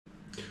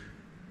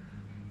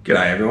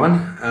G'day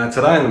everyone.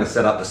 Today I'm going to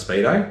set up the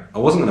Speedo. I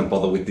wasn't going to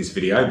bother with this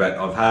video, but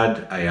I've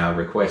had a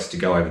request to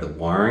go over the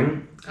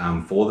wiring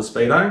for the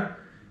Speedo.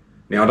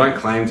 Now I don't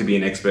claim to be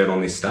an expert on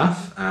this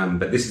stuff,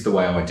 but this is the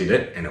way I did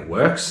it and it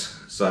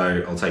works.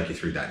 So I'll take you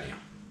through that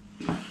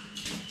now.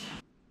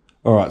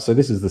 Alright, so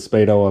this is the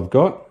Speedo I've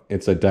got.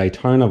 It's a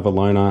Daytona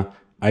Velona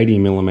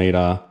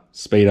 80mm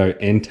Speedo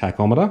and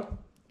tachometer.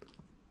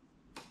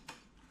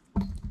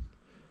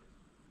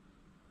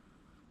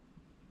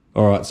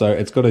 Alright, so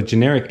it's got a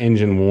generic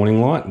engine warning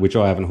light, which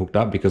I haven't hooked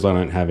up because I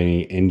don't have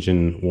any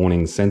engine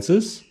warning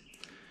sensors.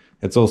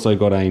 It's also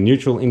got a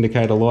neutral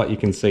indicator light you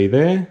can see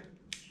there.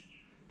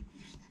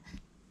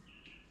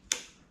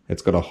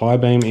 It's got a high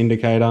beam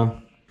indicator,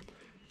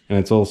 and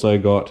it's also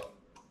got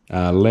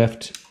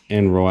left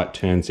and right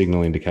turn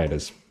signal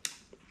indicators.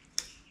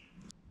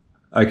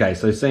 Okay,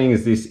 so seeing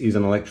as this is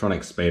an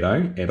electronic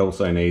Speedo, it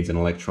also needs an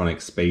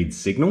electronic speed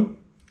signal.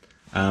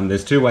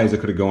 There's two ways I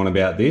could have gone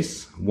about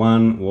this.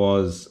 One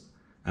was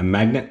a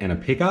magnet and a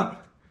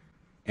pickup,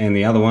 and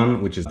the other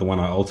one, which is the one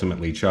I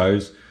ultimately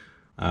chose,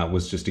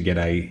 was just to get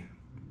a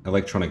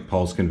electronic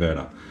pulse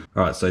converter.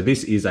 Alright, so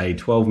this is a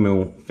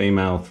 12mm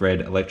female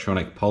thread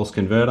electronic pulse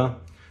converter,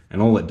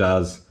 and all it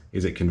does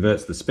is it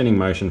converts the spinning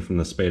motion from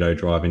the Speedo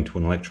drive into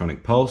an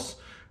electronic pulse,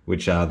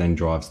 which then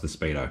drives the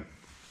Speedo.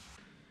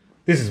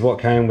 This is what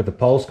came with the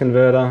pulse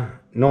converter.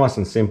 Nice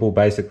and simple.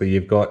 Basically,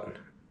 you've got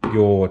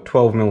your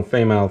 12mm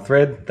female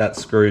thread that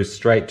screws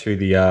straight to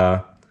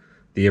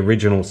the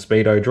original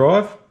Speedo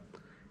drive,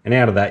 and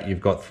out of that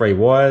you've got three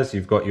wires.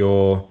 You've got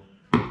your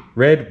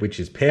red, which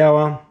is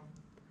power,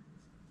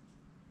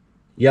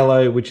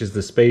 yellow, which is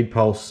the speed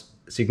pulse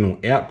signal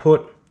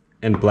output,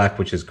 and black,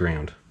 which is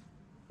ground.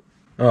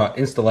 Alright,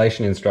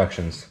 installation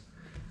instructions.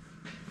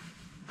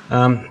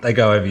 They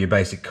go over your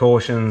basic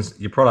cautions,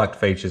 your product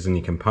features and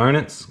your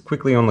components.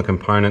 Quickly on the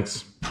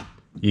components,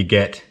 you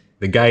get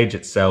the gauge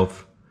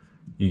itself,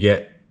 you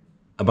get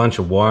a bunch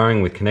of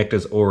wiring with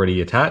connectors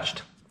already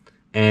attached,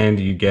 and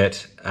you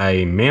get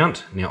a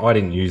mount. Now I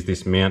didn't use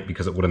this mount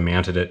because it would have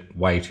mounted it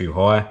way too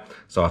high,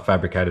 so I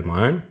fabricated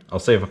my own. I'll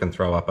see if I can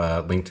throw up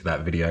a link to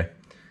that video.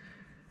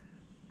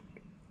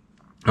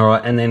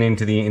 Alright, and then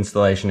into the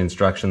installation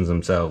instructions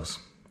themselves.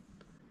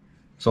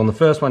 So on the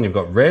first one you've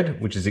got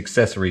red, which is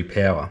accessory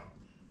power.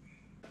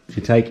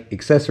 You take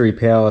accessory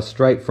power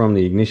straight from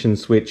the ignition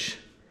switch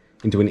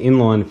into an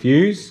inline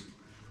fuse.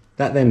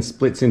 That then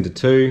splits into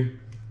two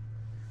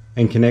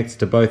and connects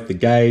to both the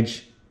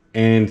gauge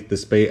and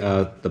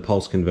the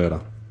pulse converter.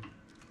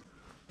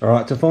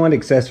 Alright, to find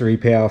accessory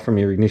power from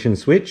your ignition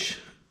switch,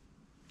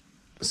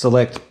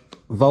 select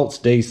volts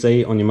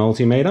DC on your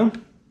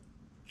multimeter,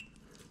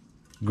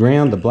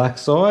 ground the black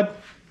side,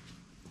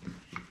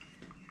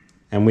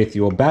 and with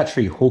your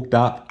battery hooked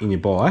up in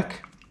your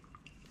bike,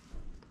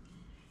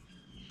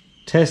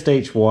 test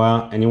each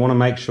wire, and you want to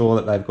make sure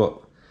that they've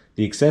got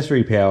the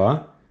accessory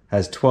power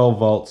has 12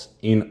 volts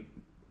in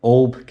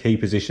all key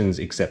positions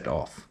except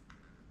off.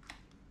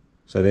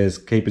 So there's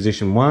key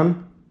position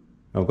 1,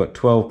 I've got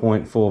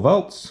 12.4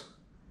 volts.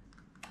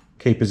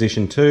 Key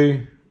position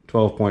 2,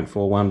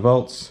 12.41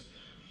 volts.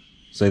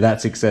 So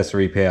that's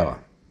accessory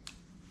power.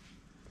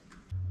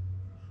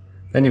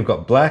 Then you've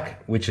got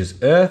black, which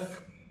is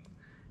earth.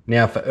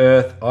 Now for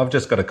earth, I've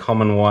just got a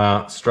common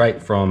wire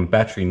straight from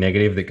battery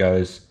negative that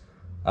goes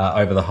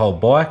over the whole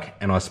bike,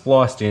 and I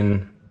spliced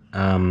in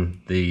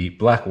the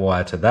black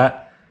wire to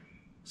that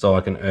so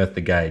I can earth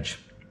the gauge.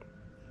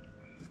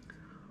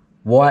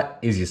 White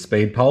is your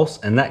speed pulse,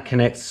 and that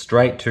connects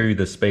straight to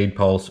the speed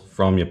pulse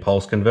from your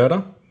pulse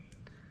converter.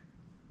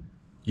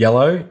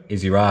 Yellow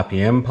is your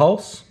RPM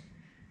pulse.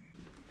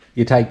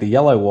 You take the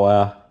yellow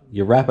wire,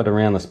 you wrap it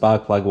around the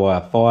spark plug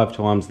wire 5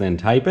 times, then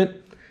tape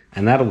it,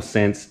 and that'll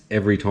sense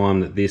every time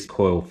that this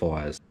coil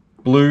fires.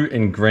 Blue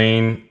and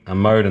green are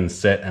mode and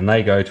set, and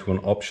they go to an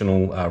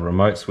optional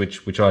remote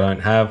switch, which I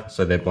don't have,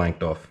 so they're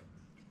blanked off.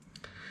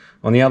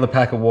 On the other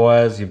pack of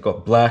wires, you've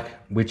got black,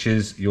 which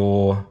is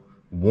your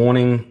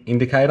warning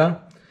indicator.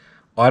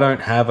 I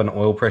don't have an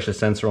oil pressure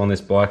sensor on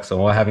this bike,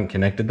 so I haven't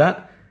connected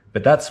that,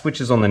 but that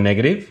switches on the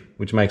negative,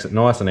 which makes it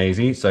nice and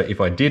easy. So if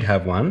I did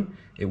have one,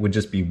 it would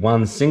just be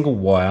one single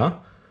wire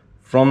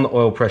from the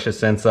oil pressure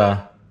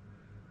sensor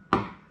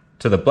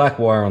to the black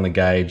wire on the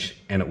gauge,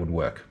 and it would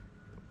work.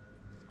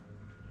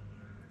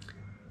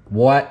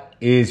 White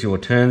is your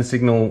turn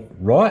signal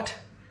right.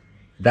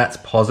 That's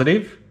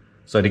positive.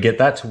 So to get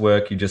that to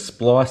work, you just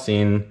splice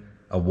in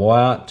a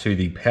wire to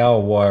the power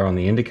wire on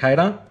the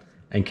indicator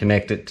and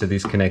connect it to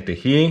this connector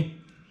here,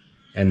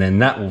 and then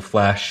that will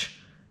flash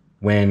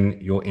when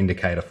your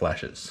indicator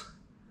flashes.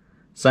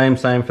 Same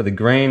for the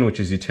green, which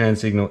is your turn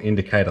signal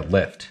indicator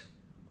left.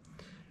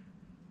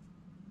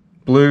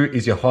 Blue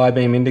is your high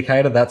beam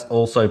indicator, that's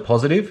also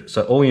positive.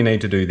 So all you need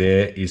to do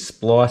there is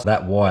splice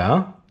that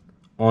wire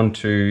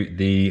onto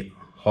the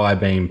high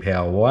beam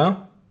power wire.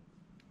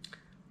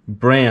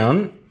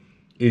 Brown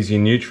is your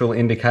neutral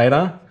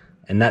indicator,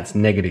 and that's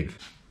negative.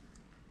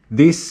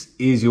 This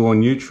is your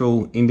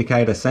neutral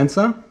indicator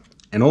sensor,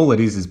 and all it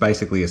is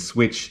basically a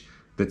switch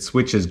that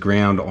switches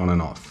ground on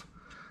and off.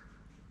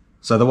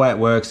 So the way it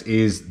works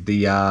is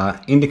the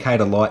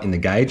indicator light in the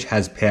gauge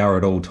has power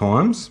at all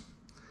times.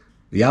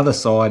 The other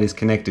side is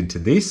connected to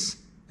this,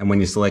 and when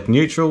you select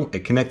neutral,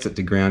 it connects it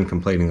to ground,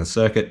 completing the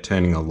circuit,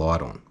 turning the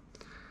light on.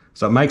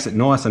 So it makes it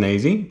nice and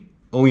easy.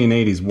 All you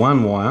need is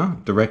one wire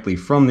directly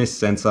from this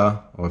sensor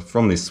or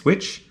from this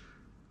switch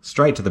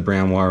straight to the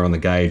brown wire on the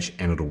gauge,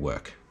 and it'll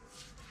work.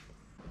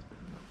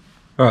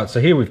 Alright,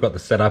 so here we've got the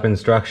setup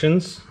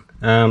instructions.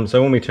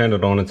 So when we turn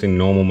it on, it's in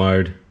normal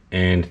mode,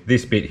 and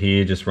this bit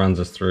here just runs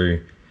us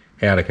through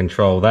how to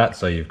control that.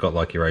 So you've got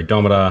like your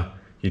odometer,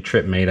 your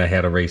trip meter,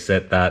 how to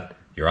reset that,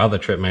 your other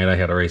trip meter,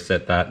 how to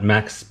reset that,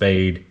 max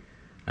speed,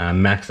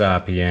 max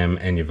RPM,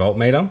 and your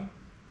voltmeter.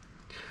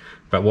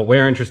 But what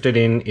we're interested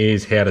in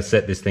is how to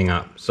set this thing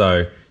up.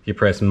 So you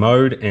press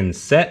mode and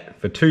set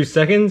for 2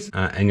 seconds,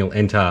 and you'll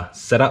enter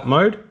setup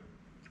mode.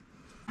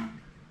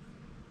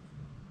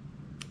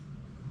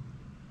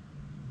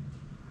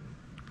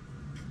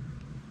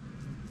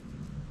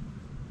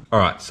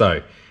 Alright,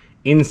 so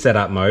in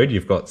setup mode,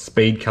 you've got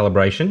speed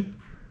calibration,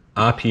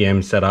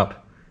 RPM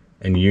setup,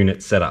 and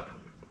unit setup.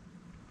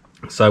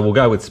 So we'll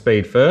go with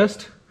speed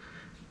first.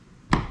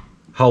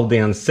 Hold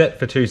down set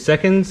for 2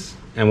 seconds,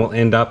 and we'll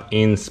end up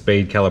in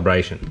speed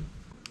calibration.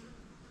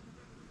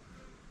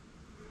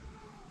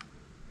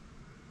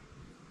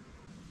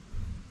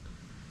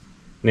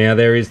 Now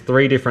there is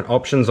 3 different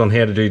options on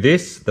how to do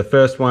this. The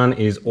first one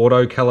is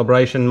auto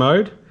calibration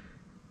mode,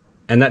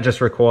 and that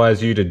just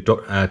requires you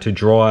to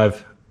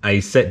drive a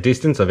set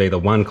distance of either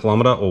 1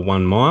 kilometer or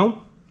 1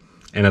 mile,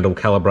 and it'll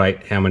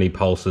calibrate how many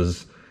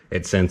pulses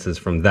it senses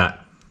from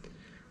that.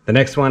 The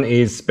next one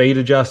is speed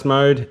adjust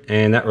mode,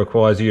 and that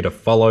requires you to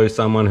follow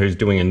someone who's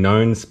doing a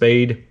known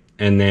speed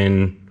and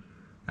then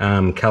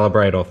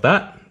calibrate off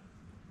that.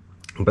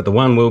 But the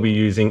one we'll be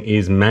using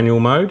is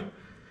manual mode.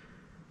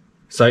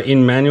 So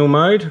in manual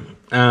mode,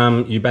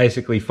 you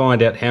basically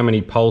find out how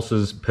many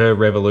pulses per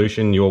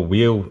revolution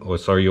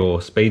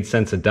your speed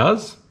sensor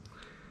does.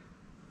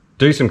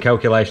 Do some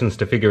calculations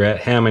to figure out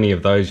how many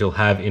of those you'll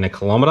have in a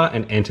kilometer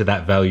and enter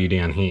that value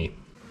down here.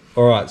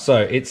 Alright, so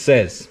it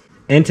says,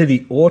 enter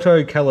the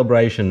auto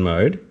calibration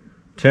mode,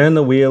 turn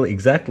the wheel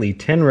exactly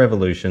 10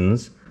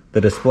 revolutions, the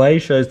display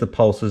shows the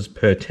pulses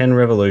per 10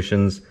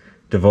 revolutions,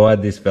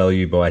 divide this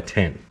value by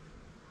 10.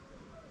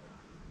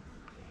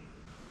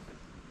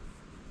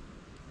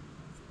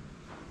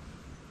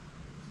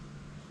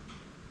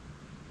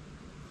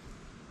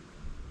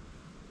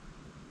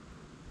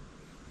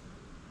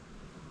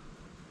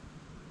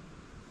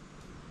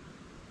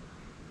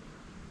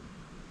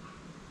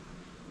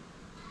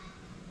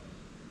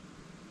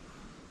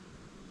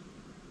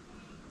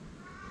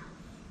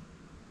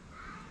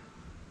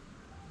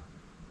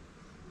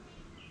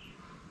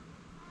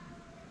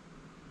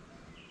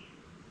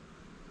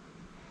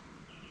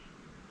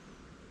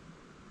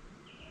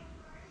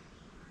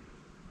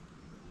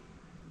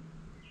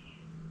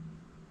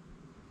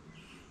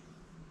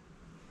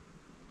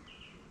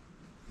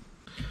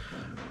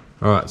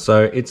 Alright,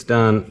 so it's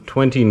done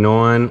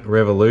 29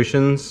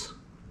 revolutions.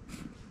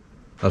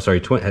 Oh, sorry,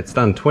 it's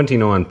done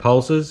 29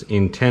 pulses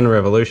in 10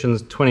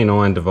 revolutions.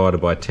 29 divided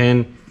by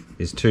 10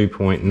 is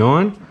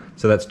 2.9.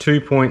 So that's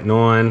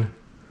 2.9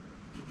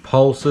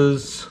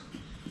 pulses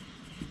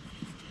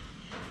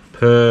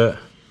per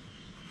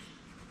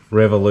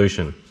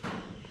revolution.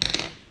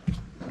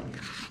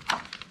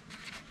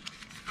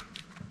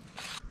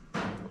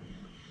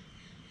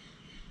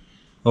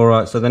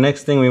 Alright, so the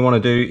next thing we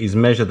want to do is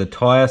measure the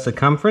tyre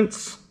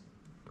circumference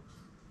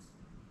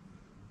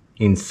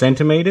in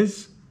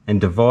centimetres and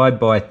divide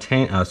by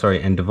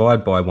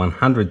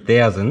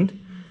 100,000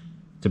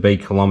 to be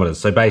kilometres.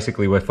 So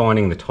basically we're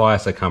finding the tyre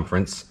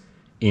circumference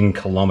in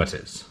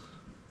kilometres.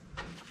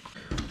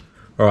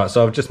 Alright,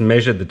 so I've just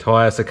measured the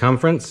tyre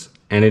circumference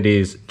and it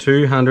is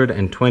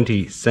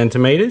 220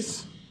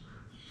 centimetres.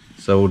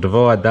 So we'll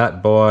divide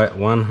that by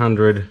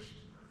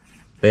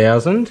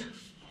 100,000.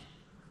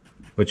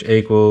 Which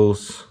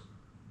equals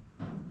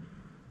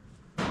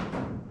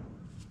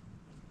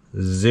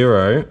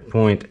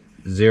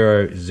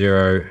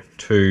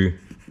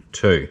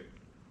 0.0022.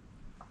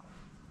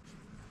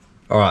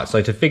 Alright,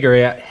 so to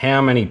figure out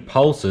how many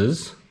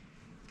pulses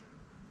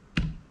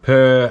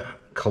per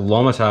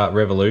kilometre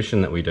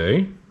revolution that we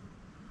do,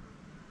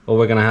 all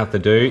we're going to have to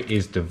do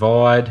is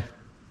divide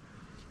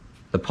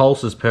the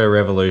pulses per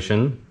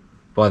revolution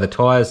by the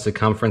tyre's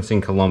circumference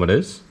in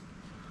kilometres.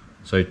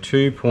 So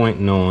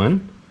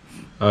 2.9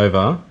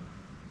 over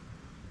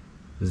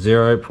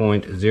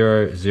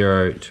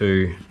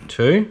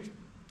 0.0022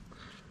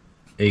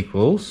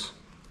 equals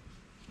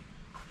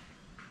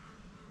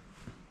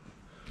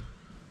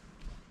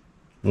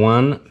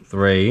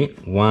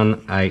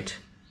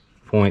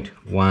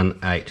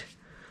 1318.18.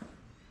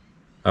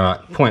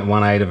 Alright,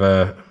 0.18 of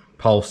a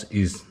pulse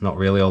is not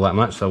really all that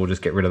much, so we'll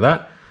just get rid of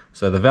that.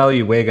 So the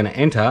value we're going to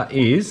enter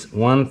is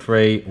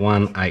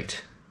 1318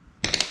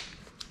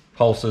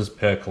 pulses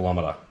per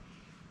kilometre.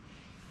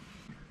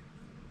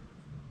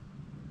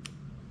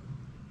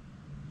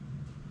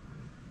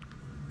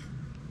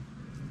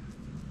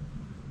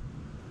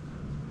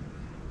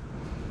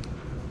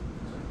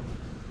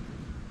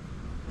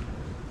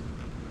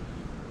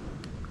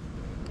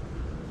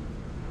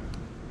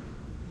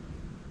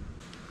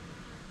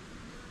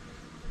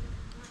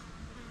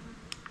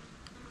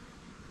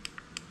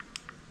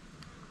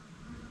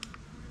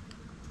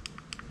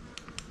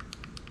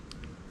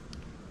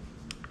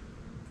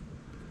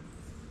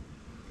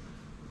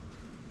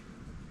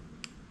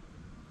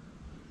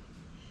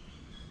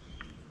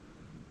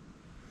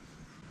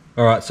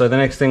 Alright, so the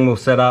next thing we'll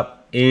set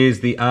up is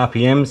the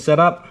RPM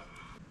setup.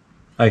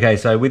 Okay,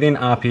 so within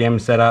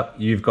RPM setup,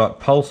 you've got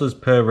pulses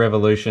per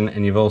revolution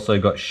and you've also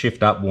got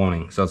shift up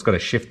warning. So it's got a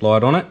shift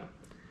light on it.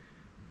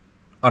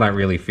 I don't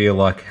really feel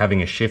like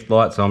having a shift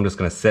light, so I'm just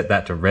going to set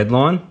that to red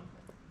line.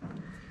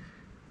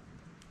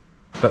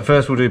 But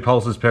first we'll do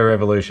pulses per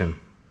revolution.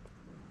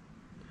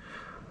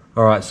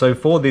 Alright, so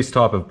for this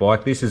type of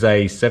bike, this is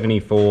a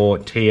 74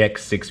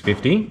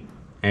 TX650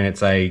 and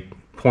it's a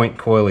point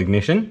coil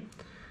ignition.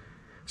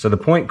 So the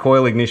point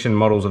coil ignition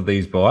models of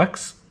these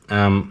bikes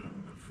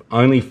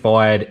only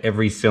fired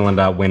every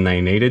cylinder when they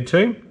needed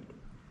to.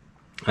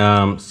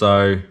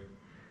 So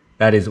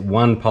that is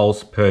 1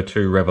 pulse per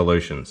 2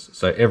 revolutions.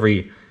 So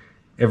every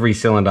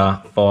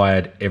cylinder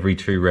fired every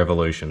 2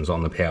 revolutions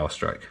on the power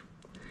stroke.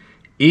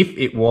 If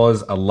it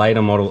was a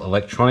later model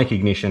electronic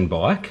ignition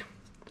bike,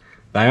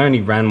 they only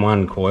ran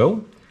 1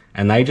 coil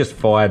and they just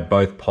fired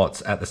both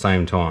pots at the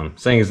same time.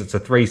 Seeing as it's a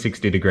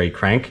 360-degree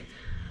crank,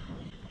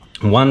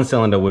 one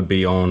cylinder would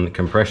be on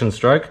compression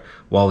stroke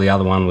while the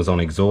other one was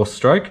on exhaust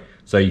stroke.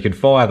 So you could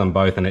fire them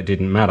both and it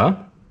didn't matter.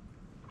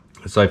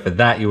 So for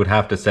that, you would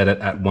have to set it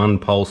at 1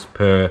 pulse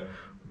per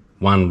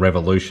 1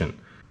 revolution.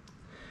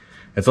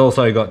 It's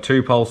also got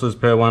 2 pulses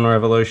per 1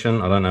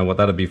 revolution. I don't know what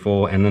that'd be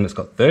for. And then it's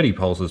got 30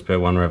 pulses per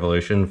 1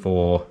 revolution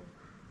for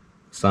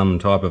some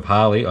type of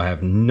Harley. I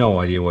have no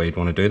idea why you'd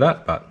want to do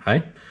that, but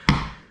hey.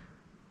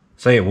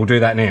 So yeah, we'll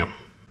do that now.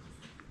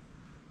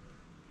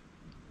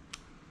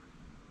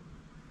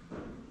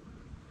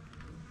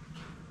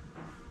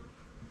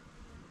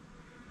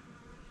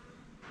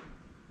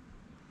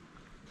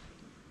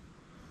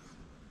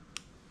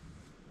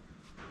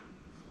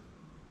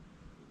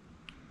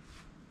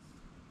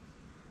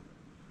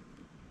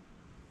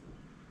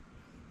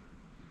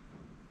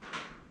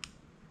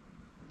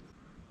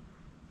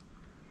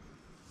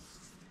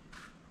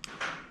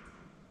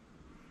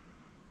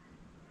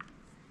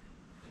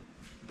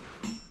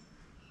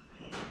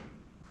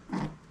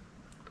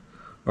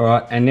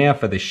 Alright, and now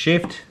for the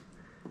shift.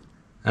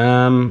 These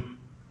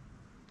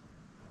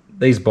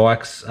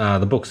bikes,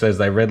 the book says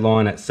they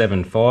redline at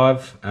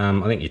 7.5.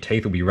 I think your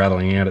teeth will be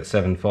rattling out at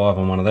 7.5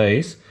 on one of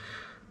these.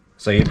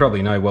 So you'd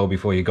probably know well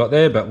before you got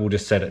there, but we'll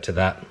just set it to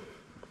that.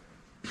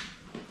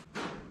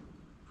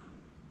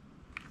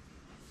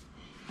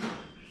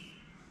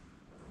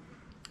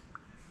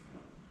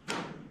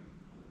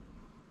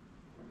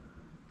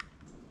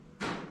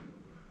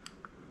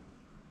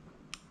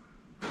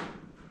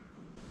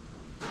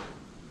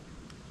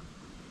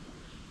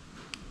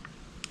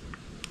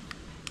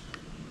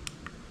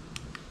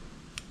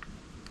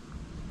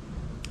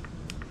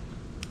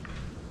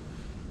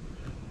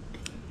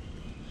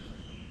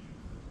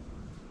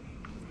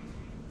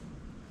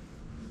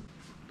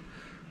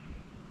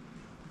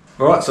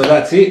 Alright, so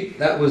that's it.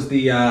 That was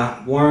the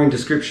wiring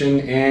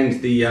description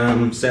and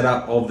the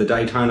setup of the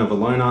Daytona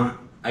Velona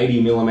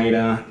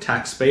 80mm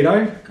Tach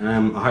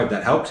Speedo. I hope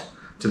that helped.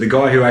 To the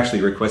guy who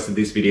actually requested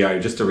this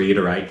video, just to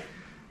reiterate,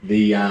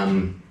 the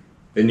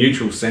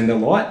neutral sender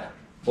light,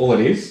 all it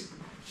is,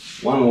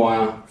 1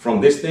 wire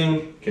from this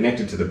thing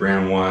connected to the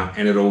brown wire,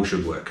 and it all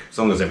should work, as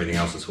long as everything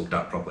else is hooked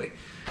up properly.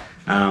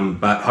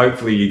 But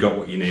hopefully you got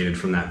what you needed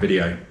from that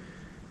video.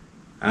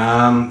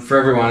 For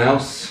everyone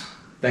else,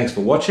 thanks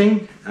for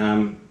watching.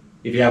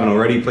 If you haven't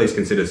already, please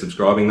consider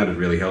subscribing. That would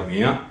really help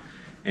me out.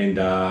 And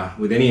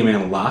with any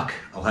amount of luck,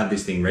 I'll have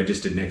this thing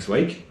registered next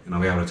week and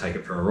I'll be able to take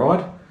it for a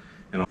ride.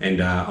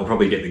 And I'll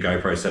probably get the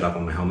GoPro set up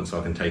on my helmet so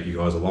I can take you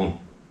guys along.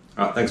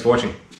 Alright, thanks for watching.